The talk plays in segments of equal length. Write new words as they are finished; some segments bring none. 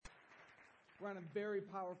We're on a very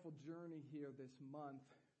powerful journey here this month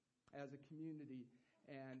as a community,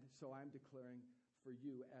 and so I'm declaring for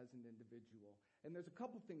you as an individual. And there's a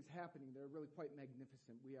couple things happening that are really quite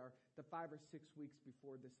magnificent. We are the 5 or 6 weeks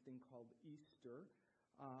before this thing called Easter.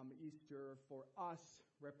 Easter for us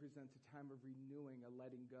represents a time of renewing, a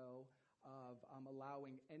letting go, of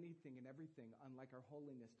allowing anything and everything, unlike our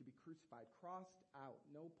holiness, to be crucified, crossed out,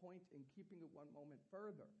 no point in keeping it one moment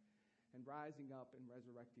further, and rising up and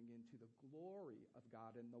resurrecting into the glory of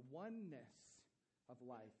God and the oneness of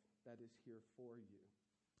life that is here for you.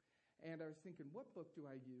 And I was thinking, what book do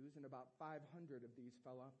I use? And about 500 of these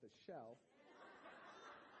fell off the shelf.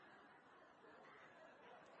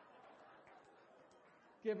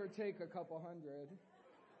 Give or take a couple hundred.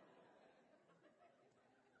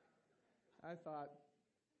 I thought,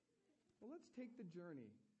 well, let's take the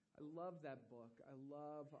journey. I love that book. I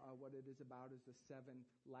love what it is about as the 7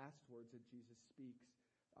 last words that Jesus speaks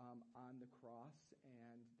on the cross.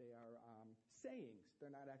 And they are sayings.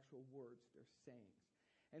 They're not actual words. They're sayings.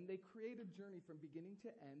 And they create a journey from beginning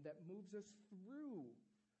to end that moves us through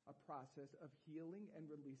a process of healing and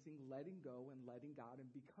releasing, letting go and letting God and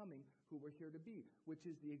becoming who we're here to be, which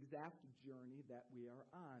is the exact journey that we are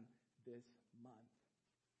on this month.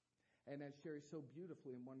 And as Sherry so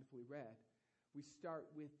beautifully and wonderfully read, we start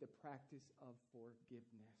with the practice of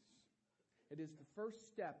forgiveness. It is the first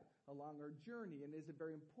step along our journey and is a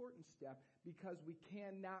very important step because we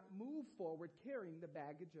cannot move forward carrying the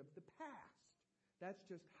baggage of the past. That's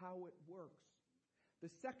just how it works. The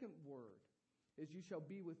second word is you shall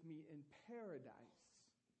be with me in paradise.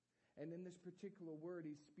 And in this particular word,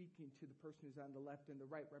 he's speaking to the person who's on the left and the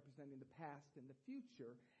right, representing the past and the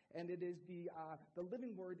future. And it is the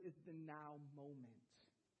living word is the now moment.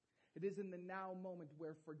 It is in the now moment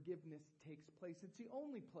where forgiveness takes place. It's the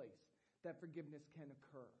only place that forgiveness can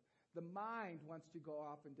occur. The mind wants to go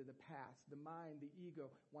off into the past. The mind, the ego,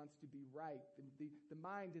 wants to be right. The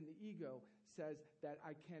mind and the ego says that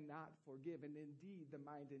I cannot forgive. And indeed, the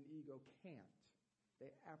mind and ego can't.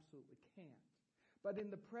 They absolutely can't. But in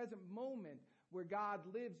the present moment where God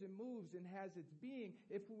lives and moves and has its being,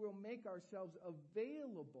 if we will make ourselves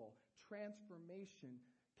available, transformation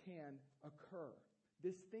can occur.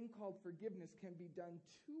 This thing called forgiveness can be done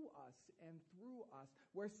to us and through us,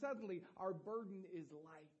 where suddenly our burden is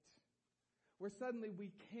light, where suddenly we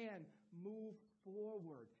can move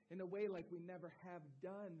forward in a way like we never have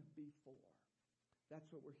done before. That's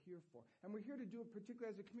what we're here for. And we're here to do it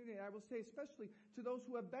particularly as a community. And I will say especially to those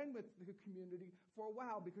who have been with the community for a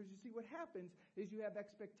while, because you see what happens is you have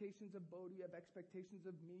expectations of Bodhi, you have expectations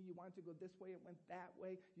of me. You wanted to go this way, it went that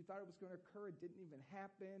way. You thought it was going to occur, it didn't even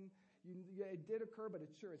happen. It did occur, but it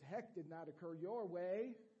sure as heck did not occur your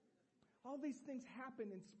way. All these things happen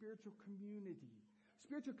in spiritual community.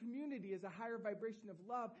 Spiritual community is a higher vibration of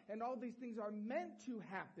love, and all these things are meant to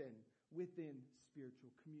happen within spiritual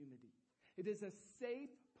community. It is a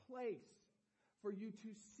safe place for you to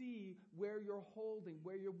see where you're holding,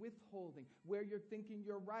 where you're withholding, where you're thinking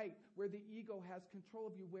you're right, where the ego has control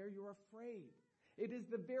of you, where you're afraid. It is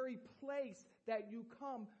the very place that you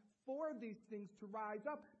come for these things to rise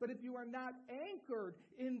up. But if you are not anchored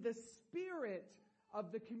in the spirit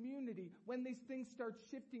of the community, when these things start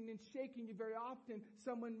shifting and shaking you very often,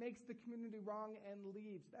 someone makes the community wrong and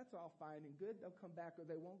leaves. That's all fine and good. They'll come back or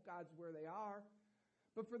they won't. God's where they are.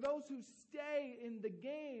 But for those who stay in the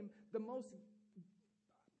game, the most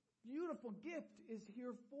beautiful gift is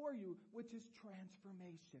here for you, which is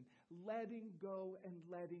transformation, letting go and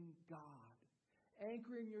letting God,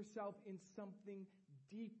 anchoring yourself in something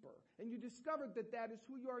deeper. And you discover that that is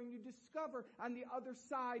who you are, and you discover on the other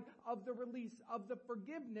side of the release, of the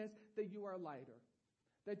forgiveness, that you are lighter,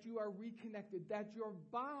 that you are reconnected, that your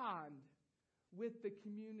bond with the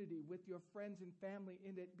community, with your friends and family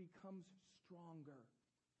in it becomes stronger.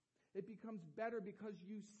 It becomes better because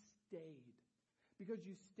you stayed. Because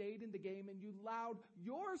you stayed in the game and you allowed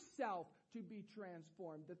yourself to be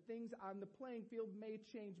transformed. The things on the playing field may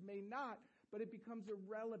change, may not, but it becomes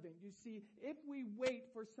irrelevant. You see, if we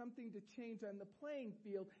wait for something to change on the playing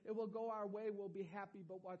field, it will go our way, we'll be happy,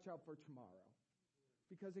 but watch out for tomorrow.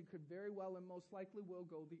 Because it could very well and most likely will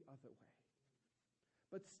go the other way.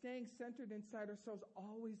 But staying centered inside ourselves,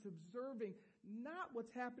 always observing not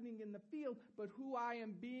what's happening in the field, but who I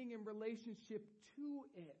am being in relationship to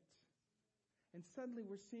it. And suddenly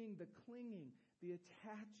we're seeing the clinging, the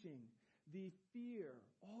attaching, the fear,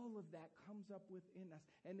 all of that comes up within us.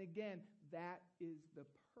 And again, that is the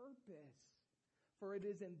purpose. For it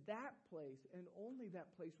is in that place, and only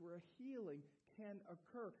that place, where a healing can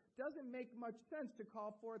occur. Doesn't make much sense to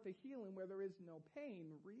call forth a healing where there is no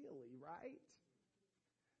pain, really, right?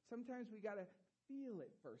 Sometimes we got to feel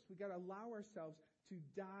it first. We got to allow ourselves to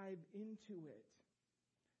dive into it.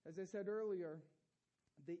 As I said earlier,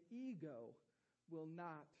 the ego will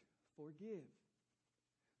not forgive.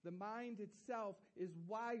 The mind itself is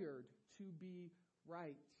wired to be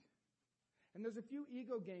right. And there's a few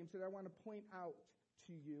ego games that I want to point out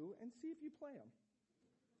to you and see if you play them.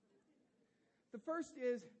 The first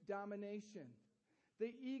is domination.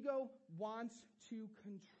 The ego wants to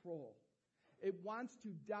control. It wants to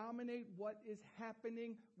dominate what is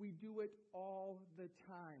happening. We do it all the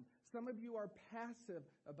time. Some of you are passive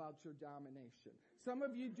about your domination. Some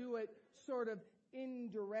of you do it sort of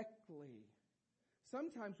indirectly.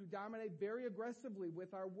 Sometimes we dominate very aggressively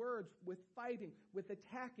with our words, with fighting, with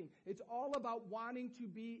attacking. It's all about wanting to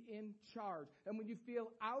be in charge. And when you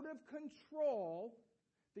feel out of control,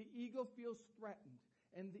 the ego feels threatened.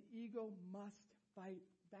 And the ego must fight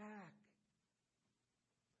back.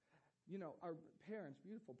 You know, our parents,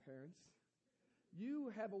 beautiful parents,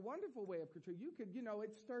 you have a wonderful way of control. You could,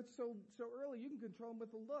 it starts so early, you can control them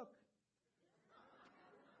with a look.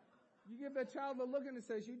 You give that child a look and it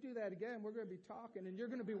says, you do that again, we're going to be talking and you're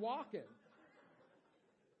going to be walking.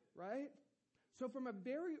 Right? So from a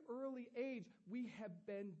very early age, we have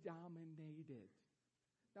been dominated.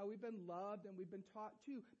 Now, we've been loved and we've been taught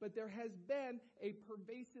too, but there has been a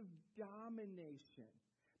pervasive domination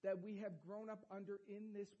that we have grown up under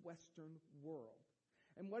in this Western world.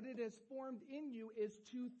 And what it has formed in you is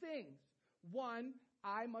two things. One,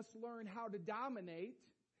 I must learn how to dominate.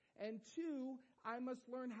 And two, I must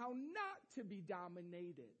learn how not to be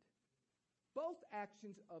dominated. Both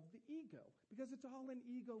actions of the ego, because it's all an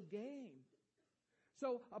ego game.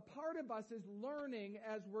 So a part of us is learning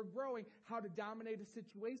as we're growing how to dominate a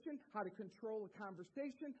situation, how to control a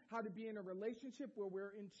conversation, how to be in a relationship where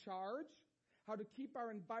we're in charge, how to keep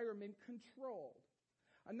our environment controlled.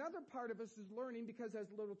 Another part of us is learning because as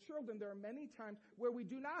little children, there are many times where we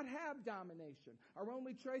do not have domination. Our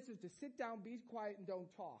only choice is to sit down, be quiet, and don't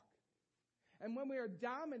talk. And when we are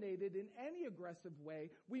dominated in any aggressive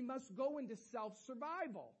way, we must go into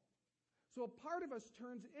self-survival. So a part of us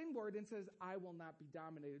turns inward and says, I will not be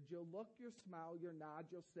dominated. You'll look, you'll smile, you'll nod,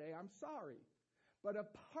 you'll say, I'm sorry. But a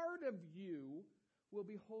part of you will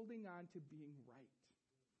be holding on to being right.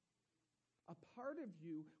 A part of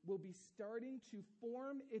you will be starting to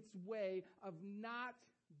form its way of not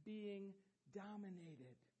being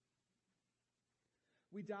dominated.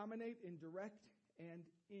 We dominate in direct and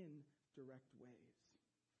indirect ways.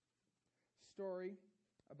 Story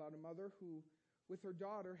about a mother who, with her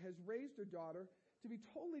daughter, has raised her daughter to be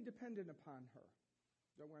totally dependent upon her.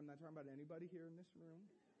 Don't worry, I'm not talking about anybody here in this room.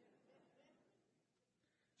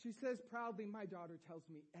 She says proudly, my daughter tells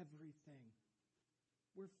me everything.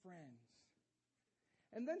 We're friends.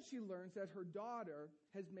 And then she learns that her daughter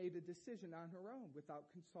has made a decision on her own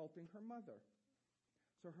without consulting her mother.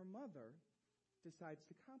 So her mother decides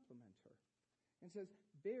to compliment her and says,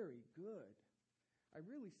 very good. I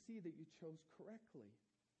really see that you chose correctly.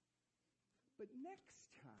 But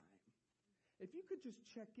next time, if you could just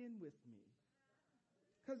check in with me,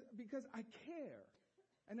 because I care,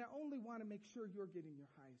 and I only want to make sure you're getting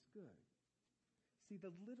your highest good. See,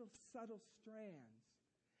 the little subtle strands,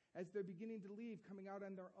 as they're beginning to leave, coming out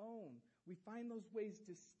on their own, we find those ways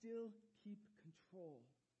to still keep control.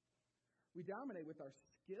 We dominate with our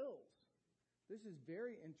skills. This is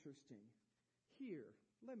very interesting. Here,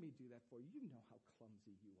 let me do that for you. You know how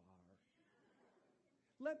clumsy you are.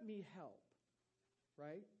 Let me help.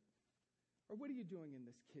 Right? Or what are you doing in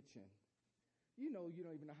this kitchen? You know you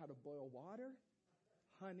don't even know how to boil water.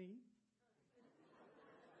 Honey.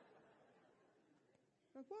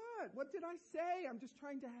 Like, what? What did I say? I'm just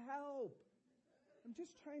trying to help. I'm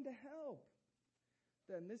just trying to help.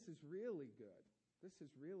 Then this is really good. This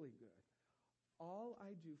is really good. All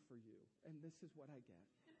I do for you, and this is what I get.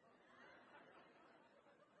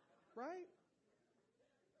 Right?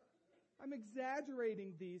 I'm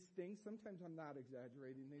exaggerating these things. Sometimes I'm not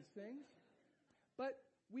exaggerating these things. But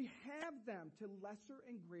we have them to lesser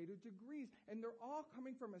and greater degrees. And they're all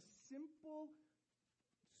coming from a simple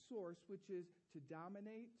source, which is to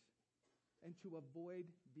dominate and to avoid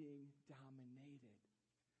being dominated.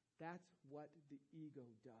 That's what the ego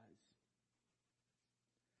does.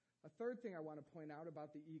 A third thing I want to point out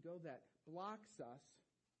about the ego that blocks us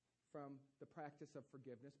from the practice of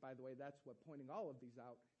forgiveness. By the way, that's what pointing all of these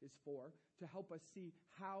out is for, to help us see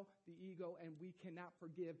how the ego and we cannot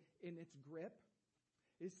forgive in its grip,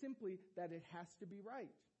 is simply that it has to be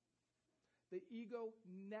right. The ego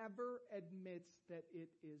never admits that it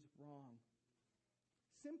is wrong.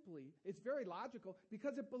 Simply, it's very logical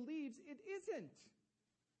because it believes it isn't.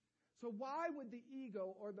 So why would the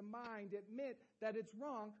ego or the mind admit that it's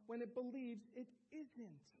wrong when it believes it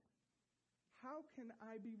isn't? How can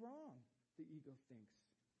I be wrong? The ego thinks.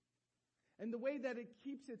 And the way that it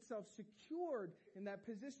keeps itself secured in that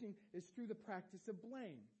positioning is through the practice of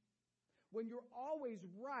blame. When you're always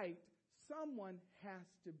right, someone has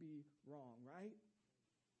to be wrong, right?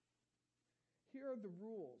 Here are the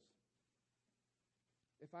rules.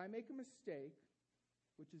 If I make a mistake,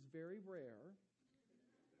 which is very rare,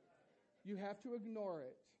 you have to ignore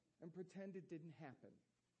it and pretend it didn't happen.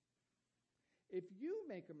 If you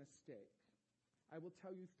make a mistake, I will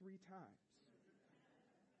tell you 3 times.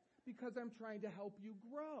 Because I'm trying to help you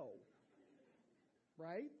grow.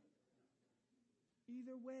 Right?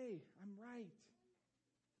 Either way, I'm right.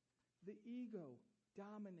 The ego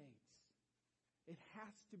dominates. It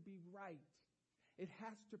has to be right. It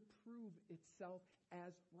has to prove itself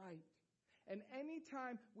as right. And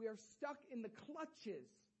anytime we are stuck in the clutches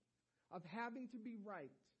of having to be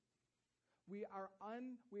right, we are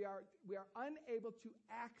unable to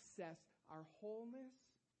access our wholeness,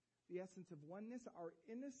 the essence of oneness, our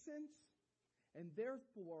innocence, and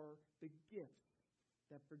therefore the gifts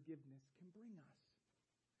that forgiveness can bring us.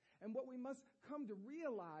 And what we must come to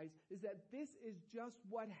realize is that this is just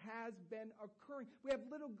what has been occurring. We have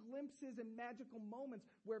little glimpses and magical moments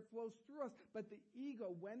where it flows through us, but the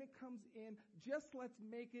ego, when it comes in, just let's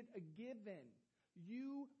make it a given.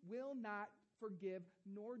 You will not forgive,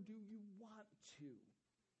 nor do you want to.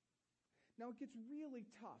 Now, it gets really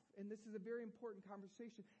tough, and this is a very important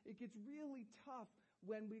conversation. It gets really tough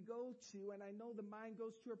when we go to, and I know the mind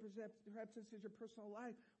goes to, perhaps this is your personal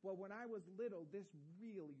life, well, when I was little, this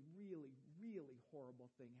really, really, really horrible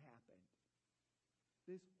thing happened.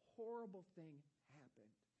 This horrible thing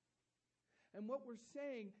happened. And what we're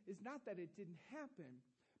saying is not that it didn't happen,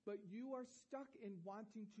 but you are stuck in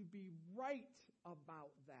wanting to be right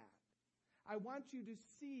about that. I want you to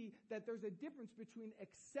see that there's a difference between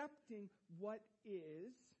accepting what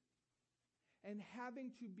is and having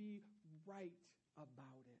to be right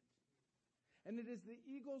about it. And it is the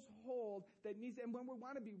ego's hold that needs, and when we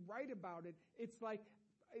want to be right about it, it's like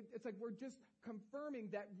we're just confirming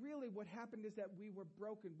that really what happened is that we were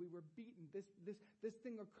broken, we were beaten, this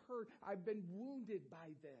thing occurred, I've been wounded by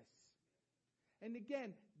this. And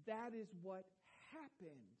again, that is what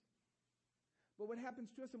happened. But what happens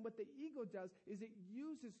to us and what the ego does is it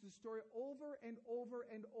uses the story over and over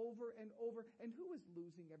and over and over. And who is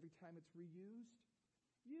losing every time it's reused?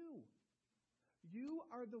 You. You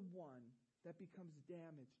are the one that becomes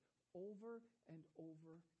damaged over and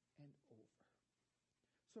over and over.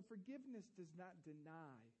 So forgiveness does not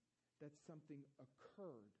deny that something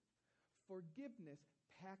occurred. Forgiveness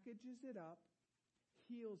packages it up,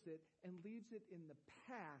 heals it, and leaves it in the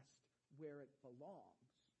past where it belongs,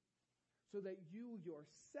 so that you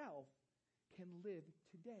yourself can live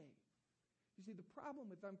today. You see, the problem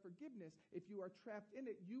with unforgiveness, if you are trapped in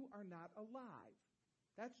it, you are not alive.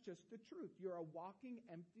 That's just the truth. You're a walking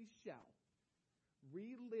empty shell,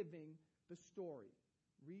 reliving the story,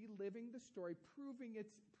 proving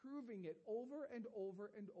it over and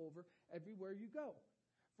over and over everywhere you go.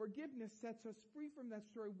 Forgiveness sets us free from that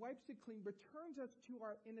story, wipes it clean, returns us to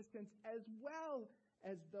our innocence as well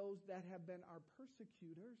as those that have been our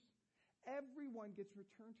persecutors. Everyone gets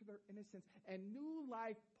returned to their innocence, and new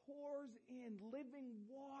life pours in. Living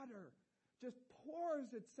water just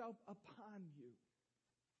pours itself upon you.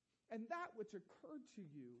 And that which occurred to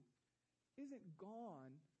you isn't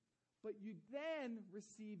gone, but you then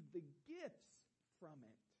receive the gifts from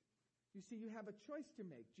it. You see, you have a choice to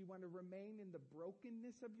make. Do you want to remain in the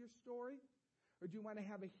brokenness of your story? Or do you want to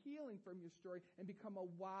have a healing from your story and become a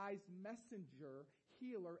wise messenger,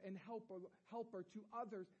 healer, and helper to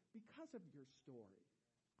others because of your story?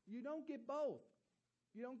 You don't get both.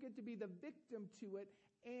 You don't get to be the victim to it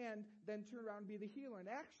and then turn around and be the healer.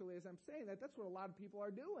 And actually, as I'm saying that, that's what a lot of people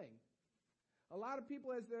are doing. A lot of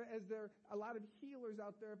people, a lot of healers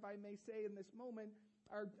out there, if I may say in this moment,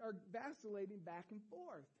 are vacillating back and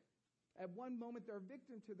forth. At one moment, they're a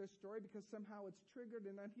victim to their story because somehow it's triggered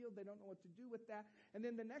and unhealed. They don't know what to do with that. And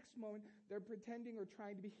then the next moment, they're pretending or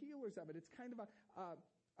trying to be healers of it. It's kind of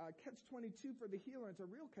a catch-22 for the healer. It's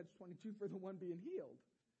a real catch-22 for the one being healed,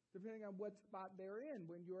 depending on what spot they're in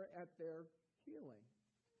when you're at their healing.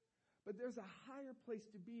 But there's a higher place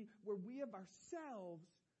to be where we of ourselves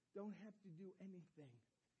don't have to do anything.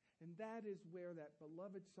 And that is where that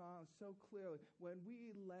beloved song so clearly, when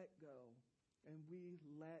we let go and we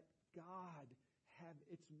let God have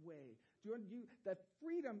its way. That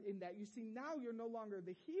freedom in that, you see, now you're no longer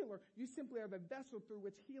the healer. You simply are the vessel through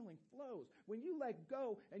which healing flows. When you let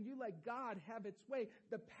go and you let God have its way,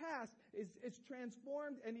 the past is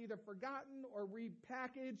transformed and either forgotten or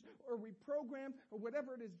repackaged or reprogrammed or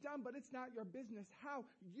whatever it is done, but it's not your business how.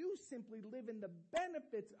 You simply live in the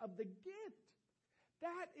benefits of the gift.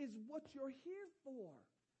 That is what you're here for.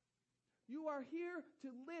 You are here to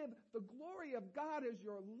live the glory of God as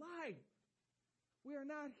your life. We are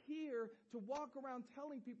not here to walk around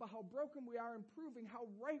telling people how broken we are and proving how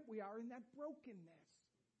right we are in that brokenness.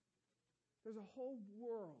 There's a whole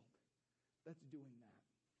world that's doing that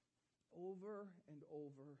over and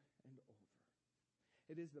over and over.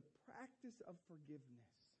 It is the practice of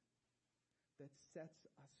forgiveness that sets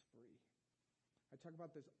us free. I talk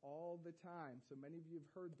about this all the time, so many of you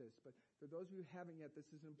have heard this, but for those of you who haven't yet,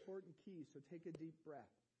 this is an important key, so take a deep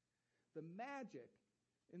breath. The magic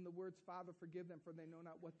in the words, Father, forgive them, for they know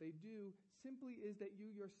not what they do, simply is that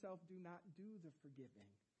you yourself do not do the forgiving.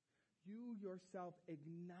 You yourself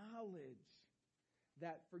acknowledge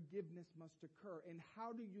that forgiveness must occur. And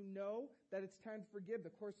how do you know that it's time to forgive?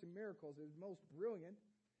 The Course in Miracles is most brilliant.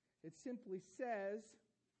 It simply says,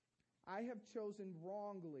 I have chosen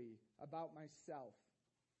wrongly about myself,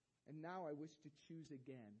 and now I wish to choose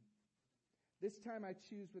again. This time I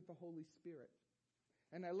choose with the Holy Spirit.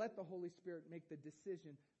 And I let the Holy Spirit make the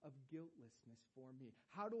decision of guiltlessness for me.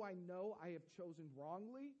 How do I know I have chosen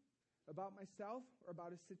wrongly about myself or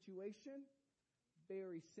about a situation?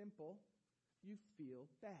 Very simple. You feel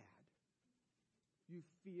bad. You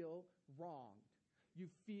feel wronged. You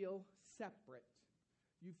feel separate.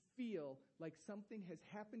 You feel like something has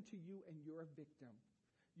happened to you and you're a victim.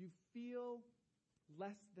 You feel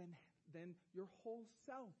less than your whole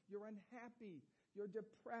self. You're unhappy. You're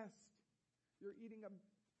depressed. You're eating a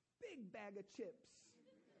big bag of chips,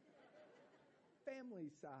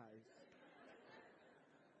 family size.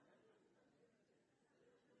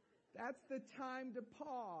 That's the time to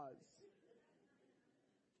pause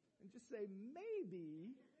and just say,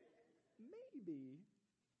 maybe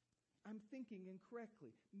I'm thinking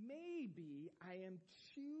incorrectly. Maybe I am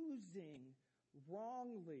choosing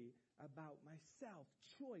wrongly about myself.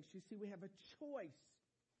 Choice. You see, we have a choice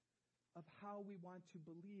of how we want to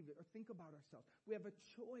believe it or think about ourselves. We have a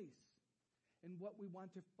choice in what we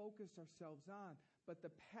want to focus ourselves on. But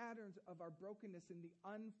the patterns of our brokenness and the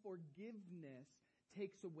unforgiveness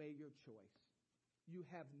takes away your choice. You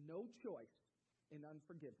have no choice in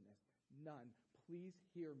unforgiveness. None. Please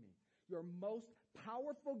hear me. Your most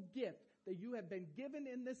powerful gift that you have been given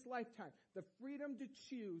in this lifetime, the freedom to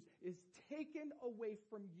choose, is taken away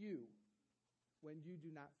from you when you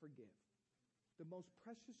do not forgive. The most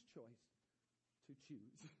precious choice to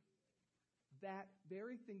choose. That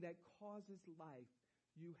very thing that causes life,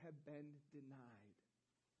 you have been denied.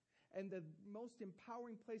 And the most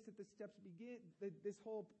empowering place that the steps begin, this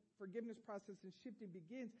whole forgiveness process and shifting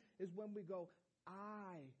begins, is when we go,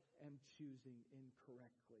 I am choosing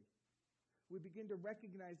incorrectly. We begin to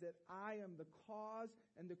recognize that I am the cause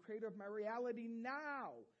and the creator of my reality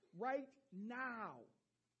now, right now.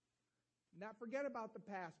 Not forget about the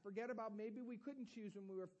past. Forget about maybe we couldn't choose when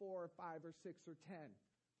we were 4 or 5 or 6 or 10.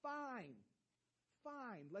 Fine.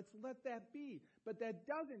 Let's let that be. But that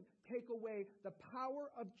doesn't take away the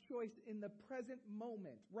power of choice in the present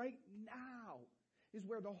moment. Right now is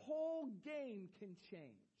where the whole game can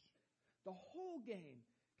change. The whole game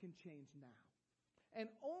can change now. And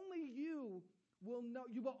only you will know,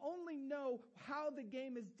 you will only know how the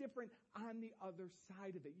game is different on the other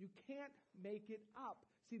side of it. You can't make it up.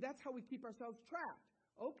 See, that's how we keep ourselves trapped.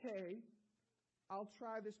 Okay, I'll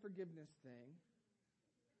try this forgiveness thing.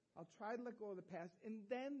 I'll try to let go of the past. And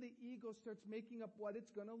then the ego starts making up what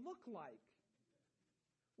it's going to look like,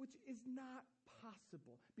 which is not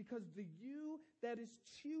possible. Because the you that is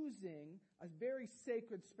choosing a very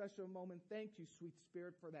sacred, special moment, thank you, sweet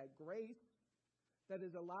Spirit, for that grace that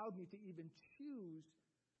has allowed me to even choose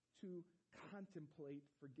to contemplate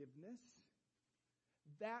forgiveness.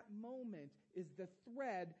 That moment is the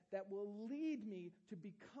thread that will lead me to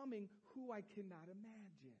becoming who I cannot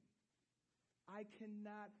imagine. I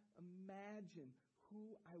cannot imagine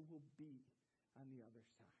who I will be on the other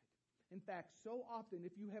side. In fact, so often,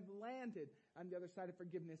 if you have landed on the other side of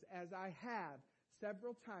forgiveness, as I have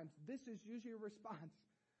several times, this is usually a response.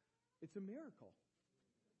 It's a miracle.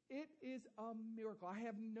 It is a miracle.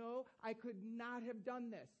 I could not have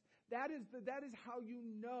done this. That is how you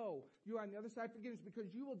know you are on the other side of forgiveness,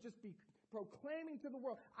 because you will just be proclaiming to the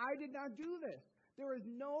world, I did not do this. There is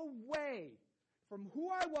no way from who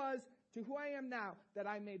I was to who I am now that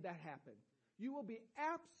I made that happen. You will be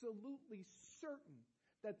absolutely certain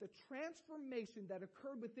that the transformation that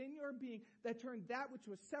occurred within your being, that turned that which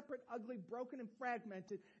was separate, ugly, broken, and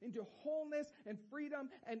fragmented into wholeness and freedom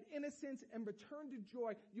and innocence and return to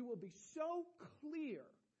joy, you will be so clear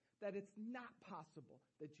that it's not possible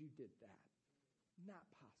that you did that. Not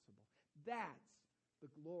possible. That's the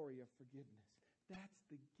glory of forgiveness. That's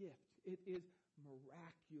the gift. It is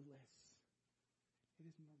miraculous. It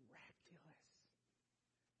is miraculous.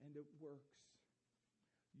 And it works.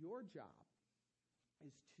 Your job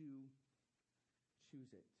is to choose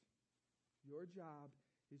it. Your job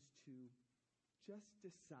is to just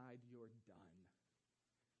decide you're done.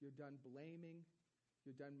 You're done blaming.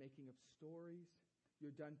 You're done making up stories.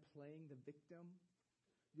 You're done playing the victim.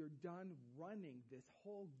 You're done running this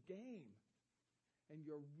whole game. And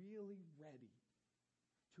you're really ready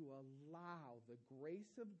to allow the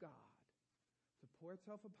grace of God to pour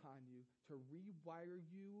itself upon you, to rewire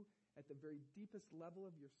you at the very deepest level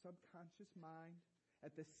of your subconscious mind,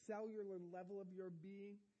 at the cellular level of your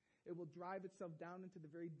being. It will drive itself down into the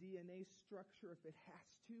very DNA structure if it has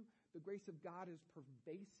to. The grace of God is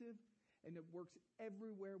pervasive, and it works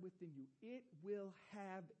everywhere within you. It will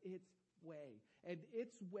have its way, and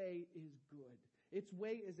its way is good. Its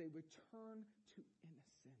way is a return to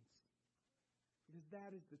innocence, because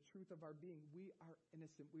that is the truth of our being. We are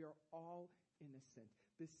innocent. We are all innocent.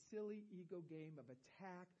 This silly ego game of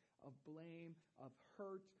attack, of blame, of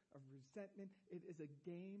hurt, of resentment, it is a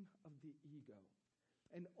game of the ego.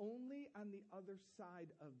 And only on the other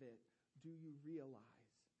side of it do you realize,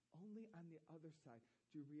 only on the other side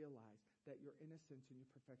do you realize that your innocence and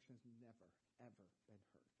your perfection has never, ever been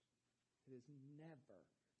hurt. It is never,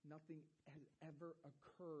 nothing has ever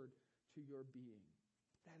occurred to your being.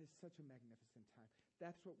 That is such a magnificent time.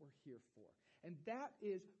 That's what we're here for. And that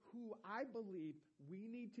is who I believe we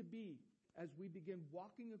need to be as we begin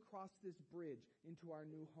walking across this bridge into our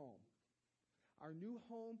new home. Our new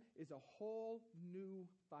home is a whole new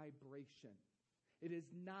vibration. It is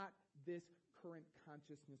not this current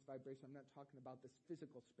consciousness vibration. I'm not talking about this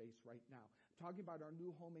physical space right now. I'm talking about our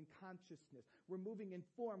new home in consciousness. We're moving in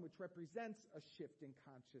form, which represents a shift in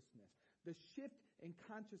consciousness. The shift in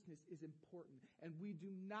consciousness is important, and we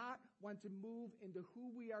do not want to move into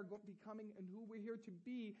who we are becoming and who we're here to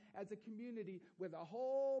be as a community with a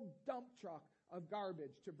whole dump truck of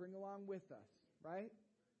garbage to bring along with us, right?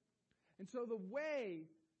 And so the way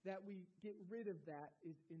that we get rid of that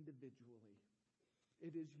is individually.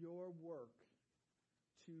 It is your work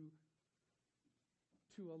to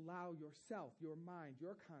allow yourself, your mind,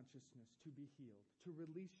 your consciousness to be healed, to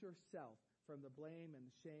release yourself from the blame and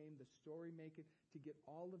the shame, the story making, to get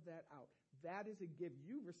all of that out. That is a gift.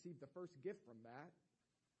 You received the first gift from that.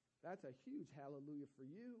 That's a huge hallelujah for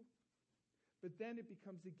you. But then it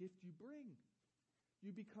becomes a gift you bring.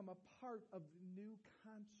 You become a part of the new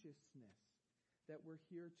consciousness that we're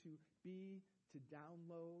here to be, to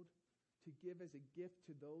download, to give as a gift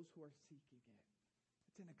to those who are seeking it.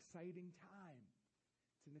 It's an exciting time.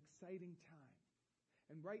 It's an exciting time.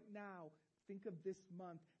 And right now, think of this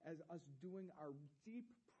month as us doing our deep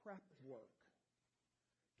prep work,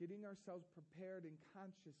 getting ourselves prepared in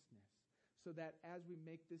consciousness so that as we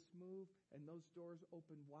make this move and those doors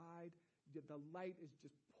open wide, the light is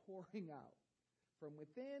just pouring out from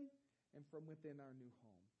within and from within our new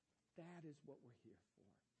home. That is what we're here for.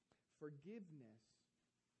 Forgiveness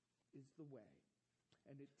is the way,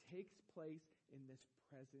 and it takes place in this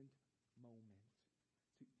present moment.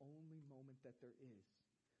 It's the only moment that there is.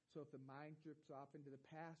 So if the mind drifts off into the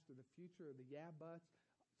past or the future or the yeah buts,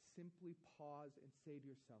 simply pause and say to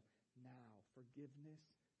yourself, now, forgiveness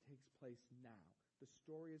takes place now. The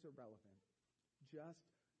story is irrelevant. Just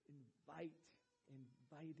invite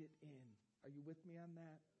it in. Are you with me on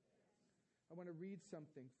that? I want to read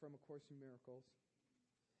something from A Course in Miracles.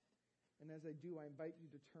 And as I do, I invite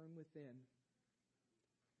you to turn within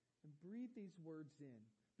and breathe these words in.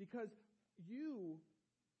 Because you,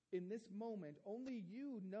 in this moment, only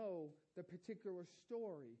you know the particular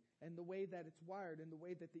story and the way that it's wired and the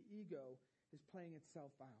way that the ego is playing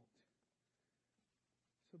itself out.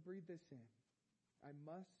 So breathe this in. I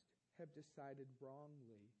must have decided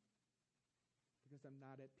wrongly because I'm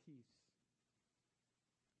not at peace.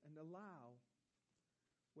 And allow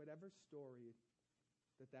whatever story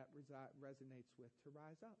that resonates with to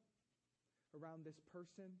rise up around this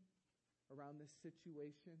person, around this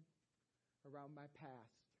situation, around my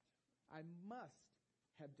past. I must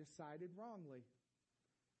have decided wrongly.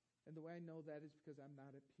 And the way I know that is because I'm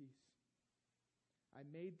not at peace. I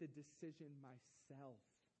made the decision myself.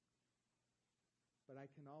 But I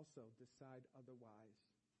can also decide otherwise.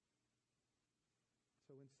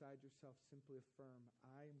 So inside yourself, simply affirm,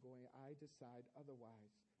 I decide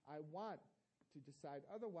otherwise. I want to decide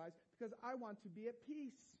otherwise because I want to be at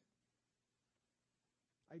peace.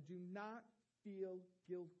 I do not feel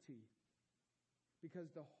guilty because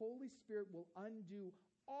the Holy Spirit will undo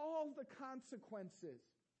all the consequences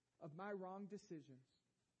of my wrong decisions.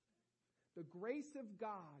 The grace of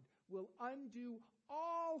God will undo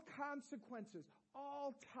all consequences,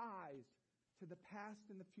 all ties to the past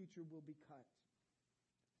and the future will be cut.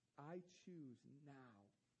 I choose now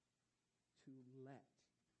to let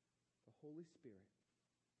the Holy Spirit,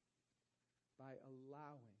 by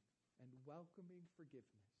allowing and welcoming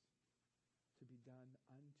forgiveness, to be done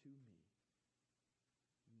unto me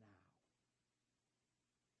now.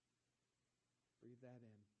 Breathe that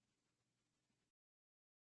in.